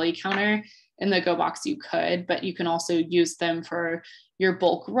from the deli counter. In the GoBox you could, but you can also use them for your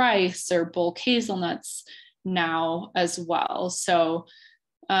bulk rice or bulk hazelnuts now as well. So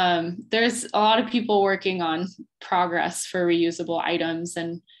there's a lot of people working on progress for reusable items.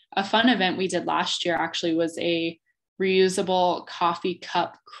 And a fun event we did last year actually was a reusable coffee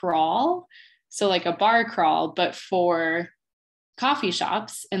cup crawl. So like a bar crawl, but for coffee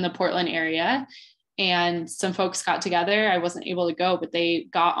shops in the Portland area. And some folks got together. I wasn't able to go, but they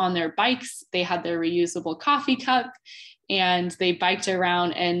got on their bikes. They had their reusable coffee cup, and they biked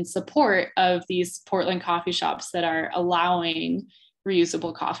around in support of these Portland coffee shops that are allowing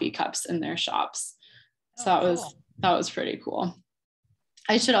reusable coffee cups in their shops. So that was pretty cool.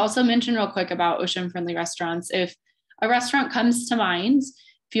 I should also mention real quick about ocean-friendly restaurants. If a restaurant comes to mind,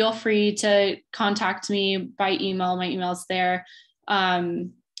 feel free to contact me by email. My email's there.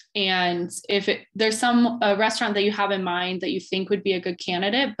 And if there's a restaurant that you have in mind that you think would be a good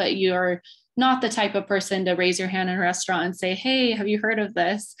candidate, but you're not the type of person to raise your hand in a restaurant and say, hey, have you heard of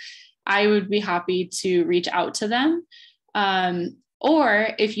this? I would be happy to reach out to them. Or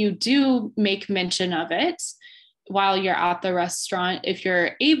if you do make mention of it while you're at the restaurant, if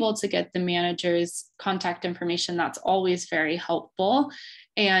you're able to get the manager's contact information, that's always very helpful.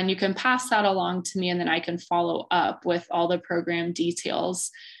 And you can pass that along to me, and then I can follow up with all the program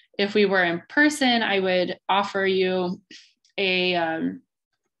details. If we were in person, I would offer you we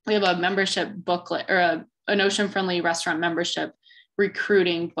have a membership booklet, or an ocean-friendly restaurant membership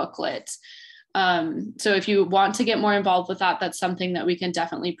recruiting booklet. So if you want to get more involved with that, that's something that we can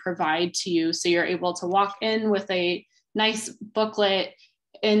definitely provide to you. So you're able to walk in with a nice booklet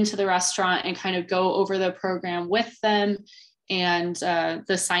into the restaurant and kind of go over the program with them. And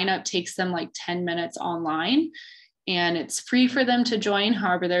the sign up takes them like 10 minutes online, and it's free for them to join.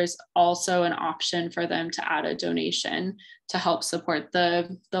 However, there's also an option for them to add a donation to help support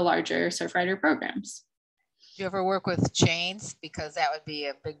the larger Surfrider programs. Do you ever work with chains? Because that would be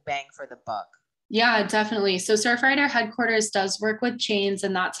a big bang for the buck. Yeah, definitely. So Surfrider headquarters does work with chains,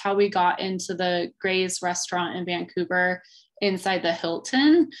 and that's how we got into the Gray's restaurant in Vancouver inside the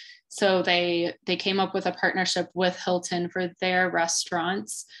Hilton. So they came up with a partnership with Hilton for their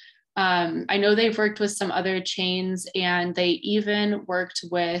restaurants. I know they've worked with some other chains, and they even worked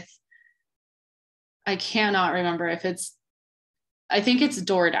with, I cannot remember if I think it's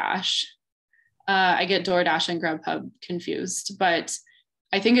DoorDash. I get DoorDash and Grubhub confused, but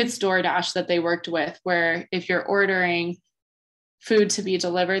I think it's DoorDash that they worked with, where if you're ordering food to be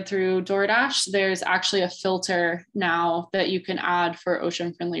delivered through DoorDash, there's actually a filter now that you can add for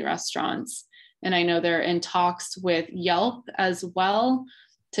ocean-friendly restaurants. And I know they're in talks with Yelp as well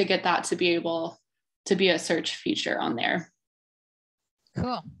to get that to be able to be a search feature on there.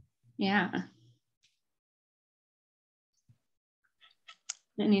 Cool. Yeah.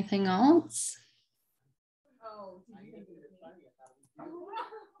 Anything else?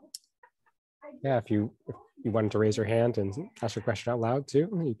 Yeah, if you wanted to raise your hand and ask your question out loud too,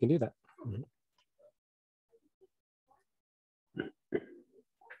 you can do that.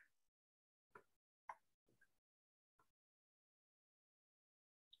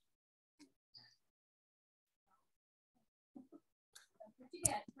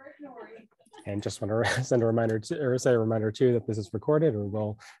 And just want to send a reminder to, or say a reminder too, that this is recorded, or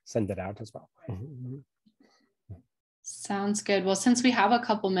we'll send it out as well. Sounds good. Well, since we have a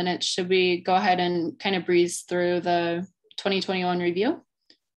couple minutes, should we go ahead and kind of breeze through the 2021 review?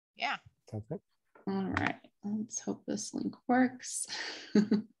 Yeah. Sounds good. All right. Let's hope this link works.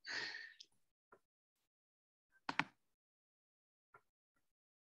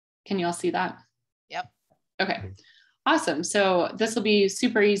 Can you all see that? Yep. Okay. Awesome. So this will be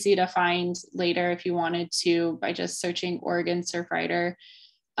super easy to find later if you wanted to by just searching Oregon Surfrider.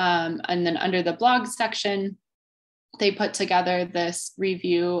 And then under the blog section, they put together this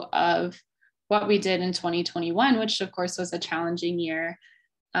review of what we did in 2021, which of course was a challenging year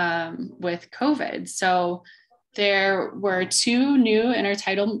with COVID. So there were 2 new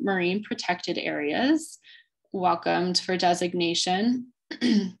intertidal marine protected areas welcomed for designation.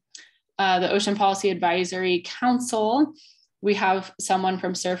 The Ocean Policy Advisory Council, we have someone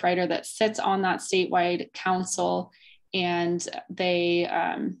from Surfrider that sits on that statewide council, and they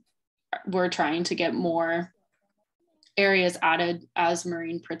were trying to get more areas added as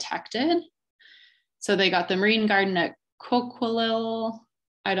marine protected. So they got the Marine Garden at Coquille,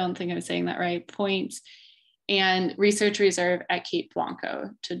 I don't think I'm saying that right, Point, and Research Reserve at Cape Blanco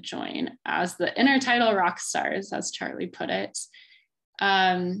to join as the intertidal rock stars, as Charlie put it.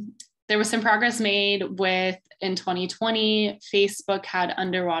 There was some progress made with, in 2020, Facebook had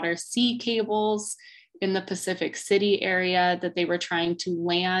underwater sea cables in the Pacific City area that they were trying to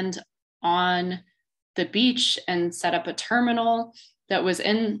land on the beach and set up a terminal that was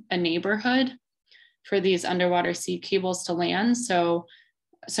in a neighborhood for these underwater sea cables to land. So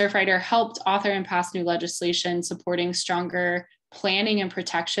Surfrider helped author and pass new legislation supporting stronger planning and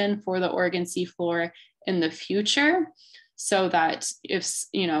protection for the Oregon seafloor in the future, so that if,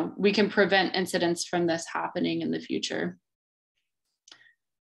 you know, we can prevent incidents from this happening in the future.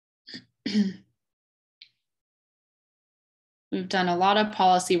 We've done a lot of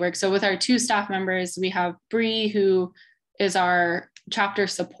policy work. So with our 2 staff members, we have Bree, who is our chapter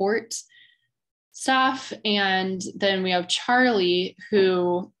support staff. And then we have Charlie,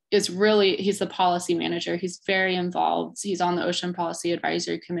 who is really, he's the policy manager. He's very involved. He's on the Ocean Policy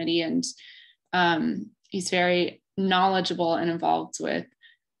Advisory Committee, and he's very knowledgeable and involved with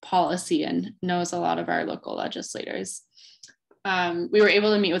policy and knows a lot of our local legislators. We were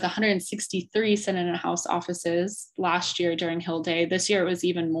able to meet with 163 Senate and House offices last year during Hill Day. This year it was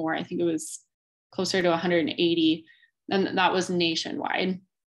even more. I think it was closer to 180, and that was nationwide.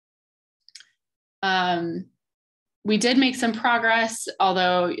 We did make some progress,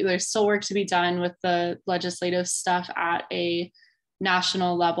 although there's still work to be done with the legislative stuff at a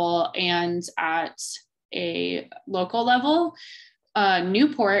national level and at a local level.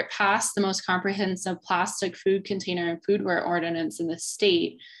 Newport passed the most comprehensive plastic food container and foodware ordinance in the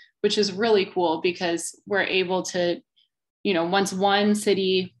state, which is really cool because we're able to, you know, once one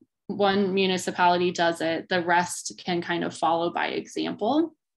city, one municipality does it, the rest can kind of follow by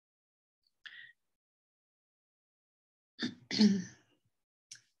example.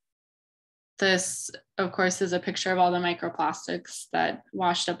 This, of course, is a picture of all the microplastics that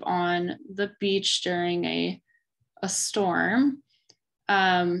washed up on the beach during a storm.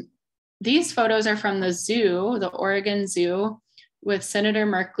 These photos are from the zoo, the Oregon Zoo, with Senator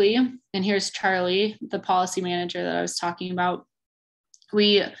Merkley. And here's Charlie, the policy manager that I was talking about.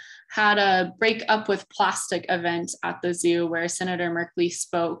 We had a Break Up with Plastic event at the zoo where Senator Merkley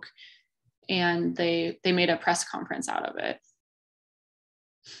spoke, and they made a press conference out of it.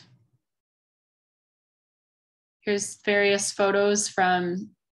 Here's various photos from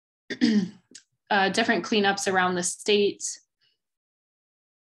different cleanups around the state.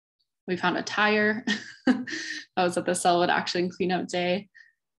 We found a tire. That was at the Selwood Action Cleanup Day.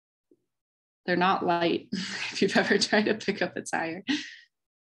 They're not light if you've ever tried to pick up a tire.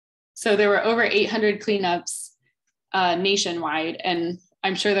 So there were over 800 cleanups nationwide, and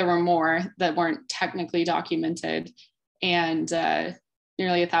I'm sure there were more that weren't technically documented, and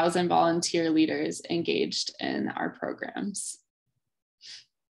nearly 1,000 volunteer leaders engaged in our programs.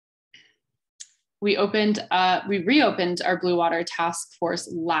 We reopened our Blue Water Task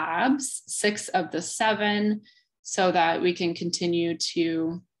Force labs, 6 of the 7, so that we can continue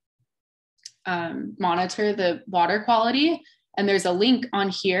to monitor the water quality. And there's a link on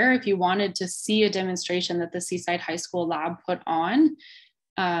here if you wanted to see a demonstration that the Seaside High School lab put on.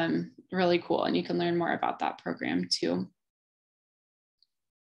 Really cool, and you can learn more about that program too.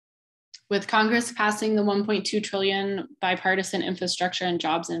 With Congress passing the $1.2 trillion Bipartisan Infrastructure and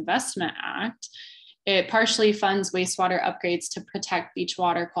Jobs Investment Act, it partially funds wastewater upgrades to protect beach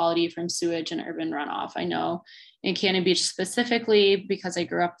water quality from sewage and urban runoff. I know in Cannon Beach specifically, because I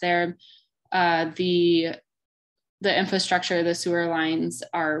grew up there, the infrastructure, the sewer lines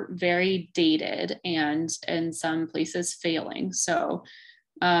are very dated and in some places failing. So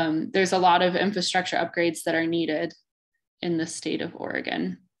there's a lot of infrastructure upgrades that are needed in the state of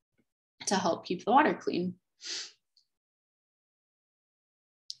Oregon to help keep the water clean.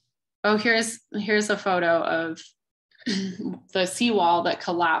 Oh, here's a photo of the seawall that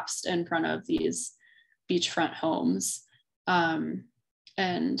collapsed in front of these beachfront homes. And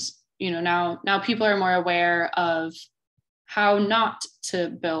you know, now people are more aware of how not to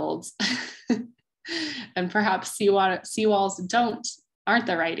build, and perhaps seawalls aren't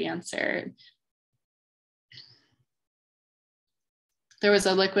the right answer. There was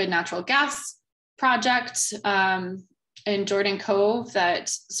a liquid natural gas project in Jordan Cove that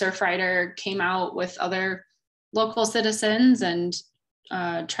Surfrider came out with other local citizens and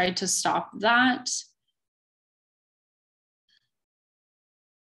tried to stop that.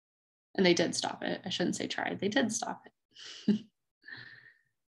 And they did stop it. I shouldn't say tried, they did stop it.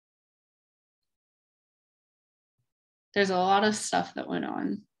 There's a lot of stuff that went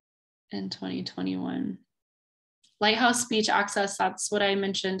on in 2021. Lighthouse beach access, that's what I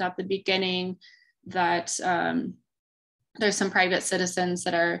mentioned at the beginning, that there's some private citizens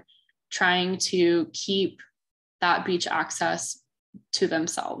that are trying to keep that beach access to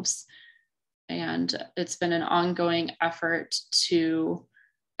themselves. And it's been an ongoing effort to,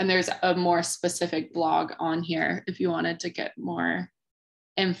 and there's a more specific blog on here if you wanted to get more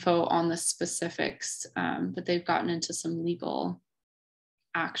info on the specifics, but they've gotten into some legal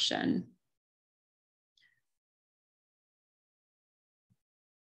action.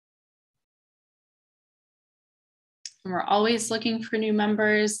 And we're always looking for new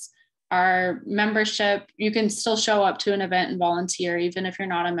members. Our membership, you can still show up to an event and volunteer even if you're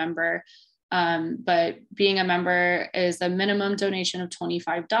not a member. But being a member is a minimum donation of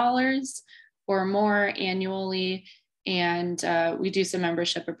 $25 or more annually. And we do some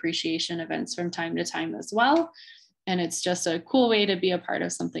membership appreciation events from time to time as well. And it's just a cool way to be a part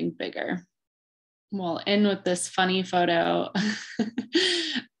of something bigger. We'll end with this funny photo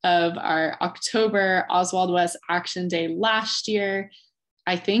of our October Oswald West Action Day last year.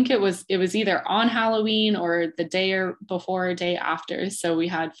 I think it was either on Halloween or the day or before or day after. So we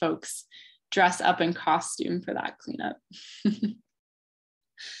had folks dress up in costume for that cleanup.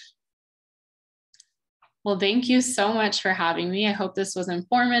 Well, thank you so much for having me. I hope this was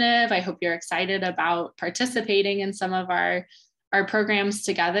informative. I hope you're excited about participating in some of our programs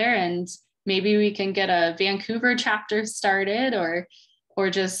together, and maybe we can get a Vancouver chapter started, or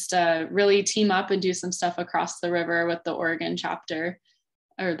just really team up and do some stuff across the river with the Oregon chapter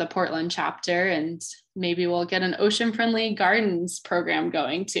or the Portland chapter, and maybe we'll get an ocean-friendly gardens program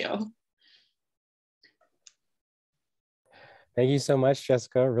going too. Thank you so much,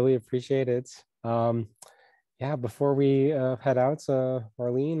 Jessica. Really appreciate it. Yeah, before we head out,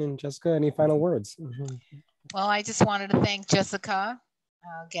 Marlene and Jessica, any final words? Well, I just wanted to thank Jessica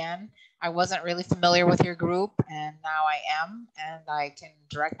again. I wasn't really familiar with your group, and now I am, and I can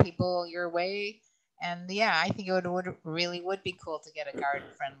direct people your way. And yeah, I think it would really be cool to get a garden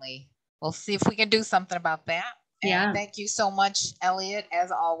friendly. We'll see if we can do something about that. And yeah, thank you so much, Elliot.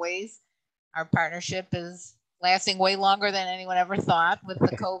 As always, our partnership is lasting way longer than anyone ever thought with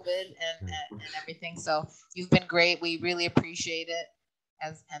the COVID and everything. So you've been great. We really appreciate it.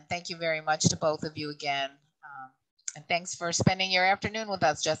 And thank you very much to both of you again. And thanks for spending your afternoon with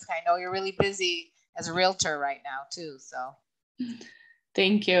us, Jessica. I know you're really busy as a realtor right now too. So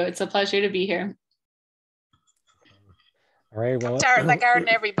thank you. It's a pleasure to be here. All right. Well, come start in the garden,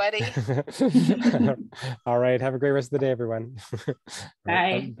 everybody. All right. Have a great rest of the day, everyone.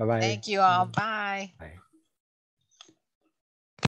 Bye. Bye-bye. Thank you all. Bye. Bye.